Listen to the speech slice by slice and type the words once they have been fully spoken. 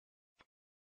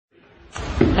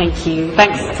Thank you.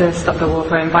 Thanks to Stop the War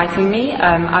for inviting me.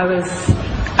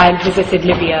 I visited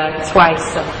Libya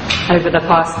twice over the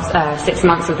past 6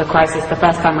 months of the crisis. The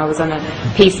first time I was on a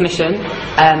peace mission,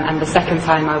 and the second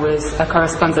time I was a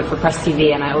correspondent for Press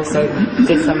TV, and I also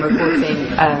did some reporting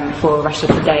for Russia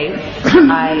Today.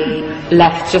 I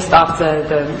left just after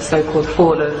the so-called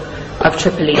fall of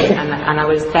Tripoli, and I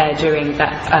was there during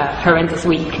that horrendous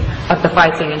week of the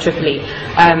fighting in Tripoli.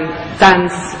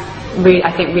 Dan's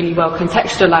I think really well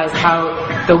contextualized how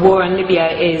the war in Libya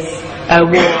is a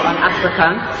war on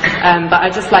Africa, but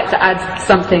I'd just like to add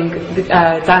something.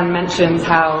 Dan mentions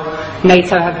how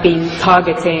NATO have been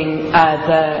targeting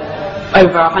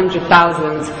over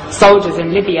 100,000 soldiers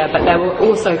in Libya, but there were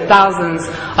also thousands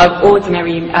of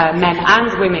ordinary men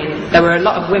and women. There were a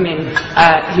lot of women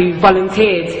who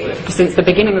volunteered since the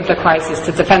beginning of the crisis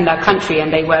to defend their country, and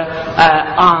they were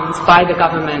armed by the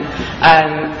government.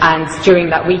 And during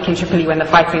that week in Tripoli when the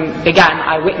fighting began,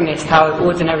 I witnessed how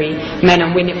ordinary men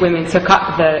and women took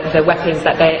up the weapons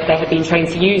that they had been trained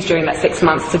to use during that 6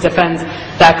 months to defend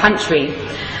their country.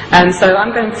 So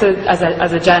I'm going to,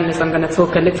 as a journalist, I'm going to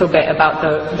talk a little bit about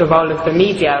the role of the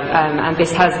media, and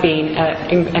this has been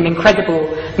an incredible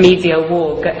media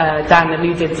war. Dan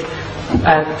alluded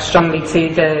strongly to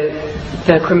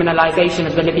the criminalization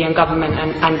of the Libyan government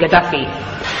and Gaddafi.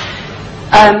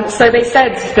 So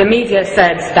the media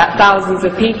said that thousands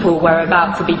of people were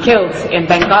about to be killed in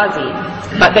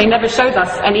Benghazi, but they never showed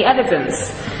us any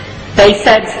evidence. They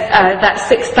said that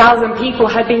 6,000 people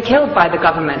had been killed by the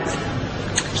government.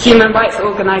 Human rights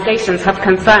organizations have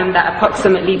confirmed that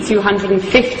approximately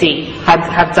 250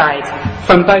 have died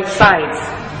from both sides.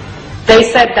 They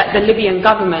said that the Libyan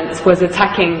government was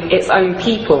attacking its own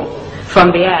people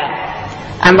from the air,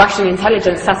 and Russian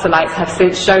intelligence satellites have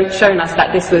since shown us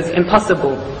that this was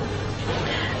impossible.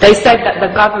 They said that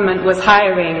the government was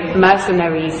hiring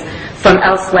mercenaries from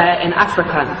elsewhere in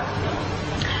Africa.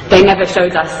 They never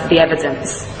showed us the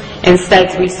evidence.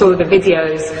 Instead, we saw the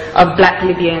videos of black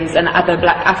Libyans and other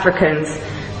black Africans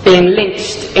being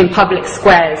lynched in public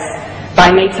squares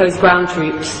by NATO's ground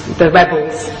troops, the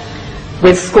rebels,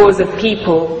 with scores of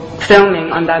people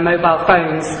filming on their mobile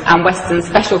phones and Western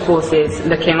special forces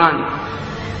looking on.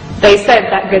 They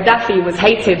said that Gaddafi was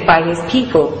hated by his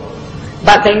people,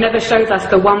 but they never showed us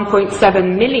the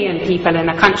 1.7 million people in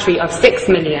a country of 6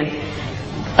 million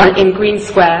in Green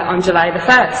Square on July the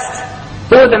 1st.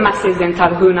 All the masses in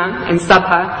Tarhuna, in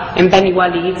Sabha, in Beni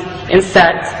Walid, in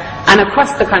Sirte, and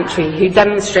across the country who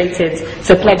demonstrated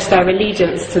to pledge their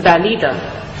allegiance to their leader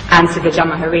and to the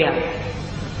Jamahiriya.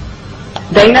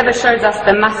 They never showed us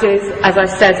the masses, as I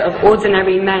said, of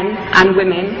ordinary men and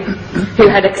women who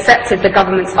had accepted the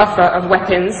government's offer of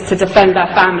weapons to defend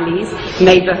their families,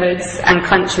 neighborhoods, and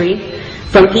country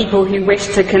from people who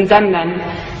wished to condemn them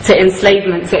to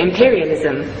enslavement, to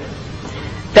imperialism.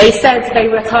 They said they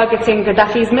were targeting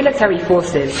Gaddafi's military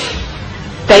forces.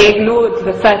 They ignored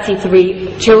the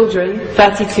 33 children,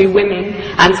 32 women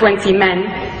and 20 men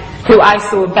who I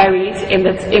saw buried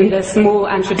in the small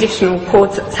and traditional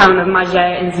port town of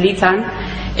Majer in Zlitan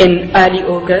in early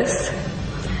August.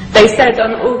 They said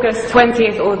on August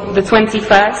 20th or the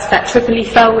 21st that Tripoli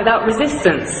fell without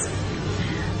resistance.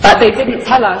 But they didn't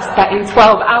tell us that in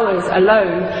 12 hours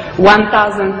alone,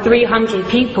 1,300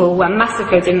 people were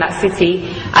massacred in that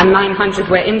city and 900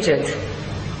 were injured.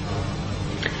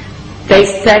 They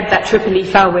said that Tripoli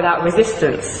fell without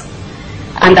resistance,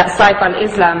 and that Saif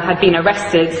al-Islam had been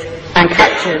arrested and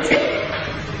captured,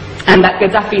 and that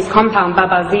Gaddafi's compound Bab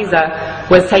al-Ziza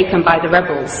was taken by the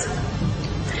rebels.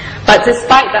 But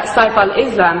despite that, Saif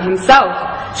al-Islam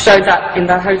himself showed up in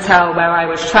the hotel where I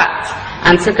was trapped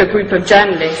and took a group of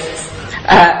journalists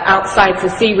outside to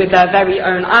see with their very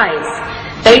own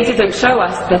eyes. They didn't show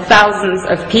us the thousands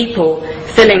of people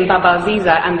filling Bab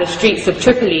al-Ziza and the streets of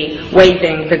Tripoli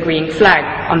waving the green flag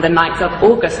on the night of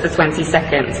August the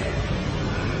 22nd.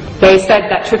 They said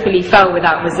that Tripoli fell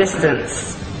without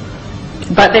resistance.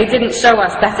 But they didn't show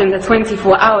us that in the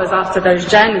 24 hours after those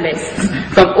journalists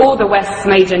from all the West's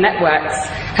major networks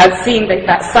had seen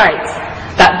that site,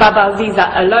 that Bab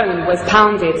al-Ziza alone was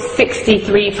pounded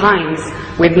 63 times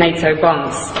with NATO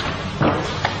bombs.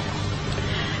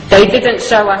 They didn't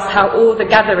show us how all the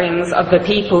gatherings of the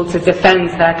people to defend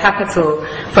their capital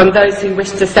from those who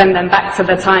wished to send them back to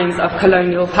the times of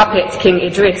colonial puppet King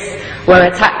Idris were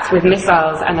attacked with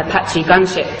missiles and Apache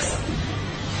gunships.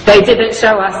 They didn't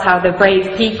show us how the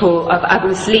brave people of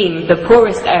Abu Slim, the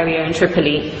poorest area in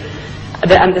Tripoli,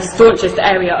 and the staunchest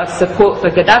area of support for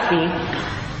Gaddafi,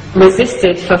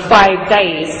 resisted for 5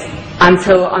 days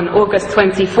until on August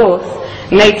 24th,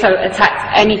 NATO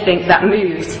attacked anything that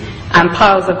moved and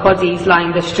piles of bodies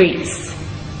lined the streets.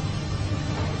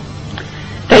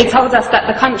 They told us that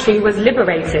the country was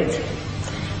liberated.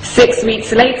 6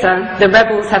 weeks later, the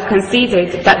rebels have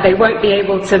conceded that they won't be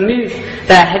able to move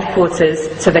their headquarters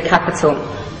to the capital.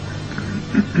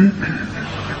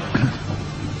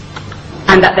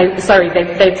 And that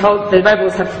the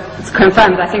rebels have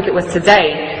confirmed, I think it was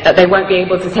today, that they won't be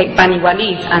able to take Bani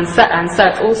Walid, and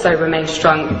Sirte also remains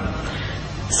strong.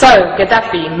 So,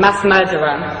 Gaddafi, mass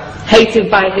murderer,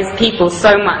 hated by his people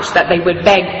so much that they would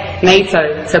beg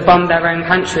NATO to bomb their own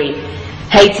country,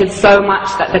 hated so much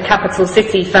that the capital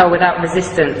city fell without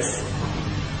resistance.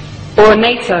 Or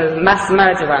NATO, mass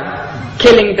murderer,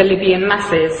 killing the Libyan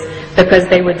masses because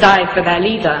they would die for their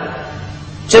leader,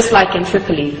 just like in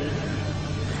Tripoli.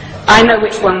 I know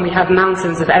which one we have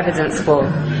mountains of evidence for.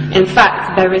 In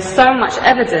fact, there is so much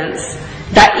evidence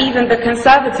that even the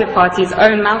Conservative Party's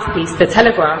own mouthpiece, The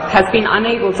Telegraph, has been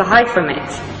unable to hide from it.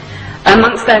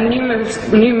 Amongst their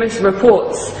numerous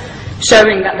reports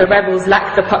showing that the rebels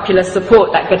lack the popular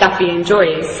support that Gaddafi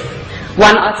enjoys,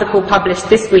 one article published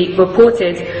this week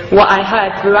reported what I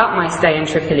heard throughout my stay in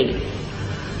Tripoli.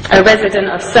 A resident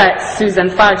of Sirte, Susan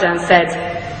Farjan, said,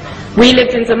 "We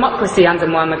lived in democracy under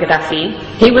Mouhammar Khadafi.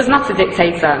 He was not a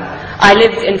dictator. I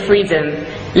lived in freedom.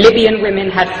 Libyan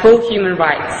women had full human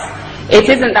rights. It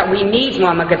isn't that we need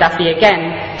Mouhammar Khadafi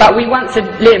again, but we want to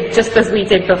live just as we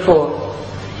did before."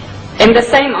 In the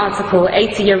same article,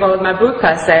 80-year-old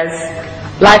Mabruka says,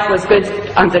 "Life was good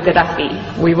under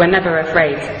Gaddafi. We were never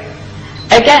afraid."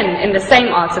 Again, in the same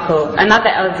article, another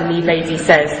elderly lady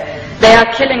says, "They are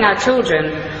killing our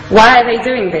children. Why are they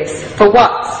doing this? For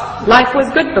what? Life was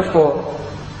good before."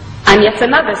 And yet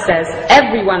another says,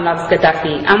 "Everyone loves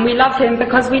Gaddafi, and we love him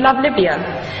because we love Libya.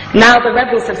 Now the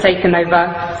rebels have taken over,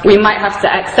 we might have to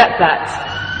accept that,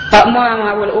 but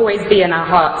Mouhammar will always be in our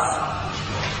hearts."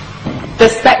 The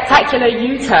spectacular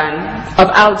U-turn of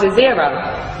Al Jazeera,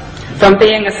 from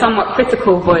being a somewhat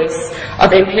critical voice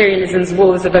of imperialism's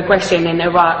wars of aggression in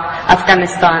Iraq,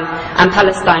 Afghanistan and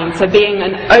Palestine, to being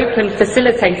an open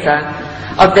facilitator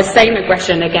of the same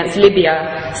aggression against Libya,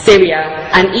 Syria,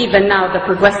 and even now the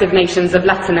progressive nations of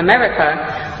Latin America,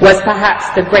 was perhaps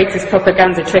the greatest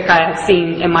propaganda trick I have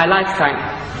seen in my lifetime.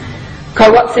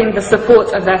 Co-opting the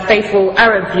support of their faithful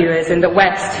Arab viewers in the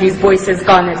West, whose voices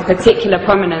garnered particular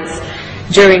prominence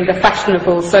during the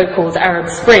fashionable so-called Arab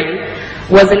Spring,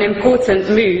 was an important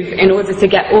move in order to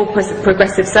get all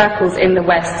progressive circles in the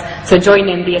West to join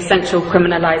in the essential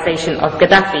criminalization of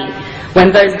Gaddafi,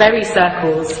 when those very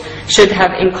circles should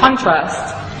have, in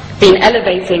contrast, been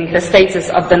elevating the status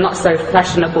of the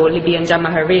not-so-fashionable Libyan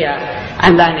Jamahiriya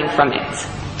and learning from it.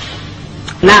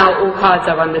 Now all cards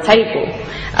are on the table.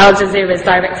 Al Jazeera's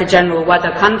Director General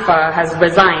Wada Kanfar has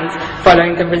resigned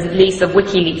following the release of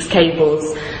WikiLeaks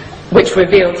cables, which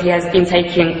revealed he has been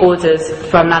taking orders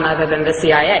from none other than the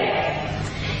CIA.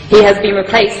 He has been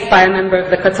replaced by a member of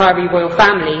the Qatari royal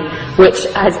family, which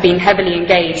has been heavily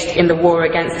engaged in the war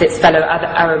against its fellow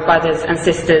Arab brothers and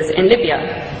sisters in Libya.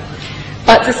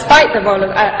 But despite the role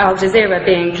of Al Jazeera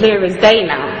being clear as day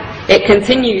now, it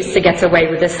continues to get away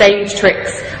with the same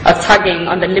tricks of tugging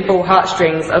on the liberal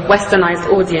heartstrings of westernized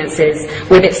audiences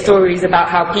with its stories about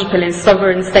how people in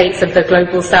sovereign states of the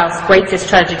global south's greatest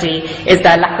tragedy is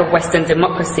their lack of Western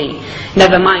democracy,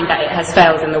 never mind that it has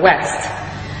failed in the West.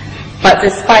 But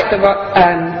despite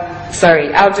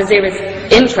Al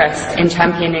Jazeera's interest in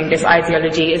championing this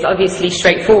ideology is obviously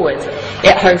straightforward.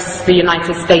 It hosts the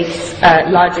United States'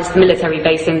 largest military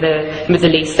base in the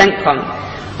Middle East, CENTCOM,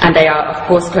 and they are, of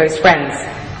course, close friends.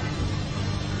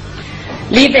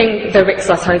 Leaving the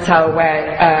Rixos Hotel,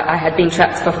 where I had been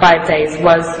trapped for 5 days,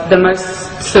 was the most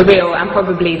surreal and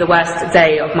probably the worst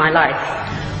day of my life.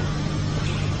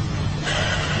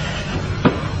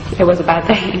 It was a bad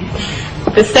day.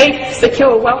 The safe,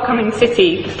 secure, welcoming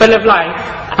city, full of life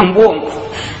and warmth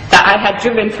that I had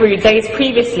driven through days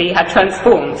previously had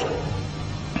transformed.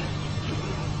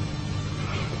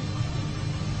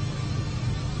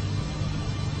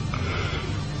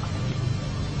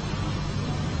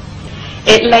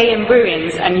 It lay in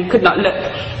ruins, and you could not look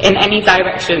in any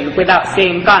direction without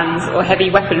seeing guns or heavy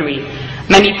weaponry.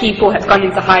 Many people had gone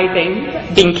into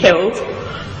hiding, been killed,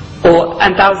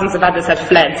 and thousands of others had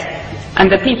fled. And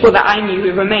the people that I knew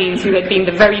who remained, who had been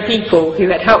the very people who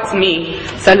had helped me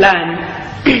to learn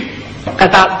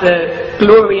about the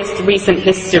glorious recent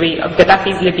history of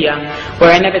Gaddafi's Libya,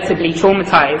 were inevitably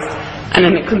traumatized and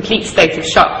in a complete state of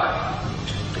shock.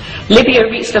 Libya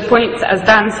reached a point, as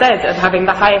Dan said, of having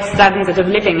the highest standard of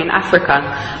living in Africa,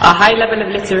 a high level of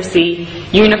literacy,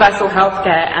 universal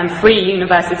healthcare and free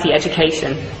university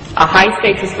education, a high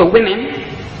status for women,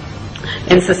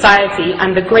 in society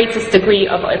and the greatest degree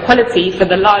of equality for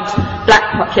the large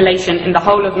black population in the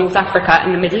whole of North Africa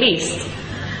and the Middle East.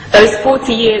 Those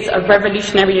 40 years of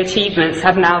revolutionary achievements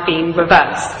have now been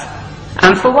reversed.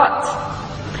 And for what?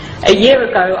 A year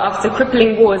ago, after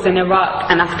crippling wars in Iraq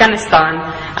and Afghanistan,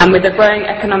 and with the growing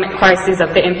economic crisis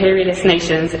of the imperialist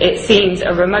nations, it seemed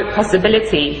a remote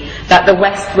possibility that the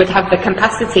West would have the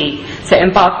capacity to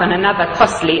embark on another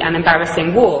costly and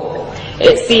embarrassing war.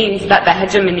 It seemed that the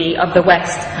hegemony of the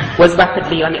West was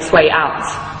rapidly on its way out.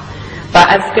 But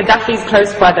as Gaddafi's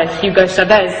close brother Hugo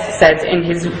Chavez said in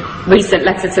his recent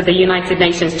letter to the United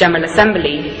Nations General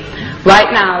Assembly,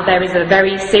 right now there is a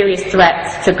very serious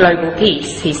threat to global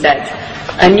peace, he said.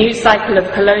 A new cycle of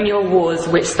colonial wars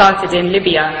which started in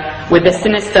Libya with the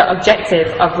sinister objective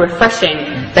of refreshing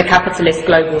the capitalist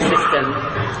global system.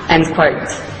 End quote.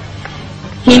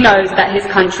 He knows that his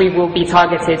country will be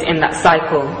targeted in that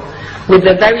cycle, with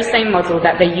the very same model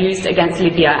that they used against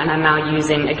Libya and are now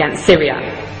using against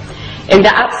Syria. In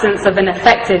the absence of an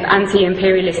effective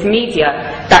anti-imperialist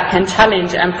media that can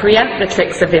challenge and preempt the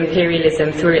tricks of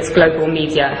imperialism through its global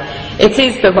media, it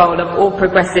is the role of all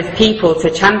progressive people to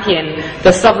champion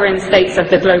the sovereign states of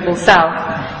the global south,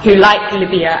 who, like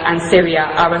Libya and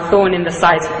Syria, are a thorn in the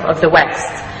side of the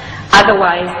West.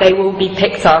 Otherwise, they will be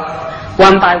picked off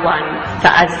one by one to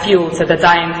add fuel to the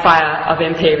dying fire of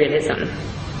imperialism.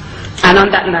 And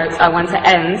on that note, I want to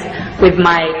end with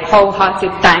my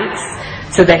wholehearted thanks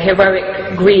to the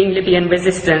heroic green Libyan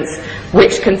resistance,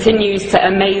 which continues to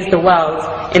amaze the world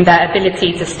in their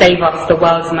ability to stave off the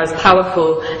world's most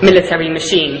powerful military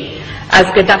machine. As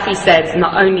Gaddafi said,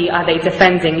 not only are they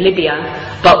defending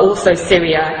Libya, but also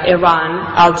Syria,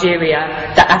 Iran,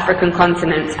 Algeria, the African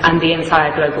continent, and the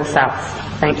entire global south.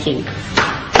 Thank you.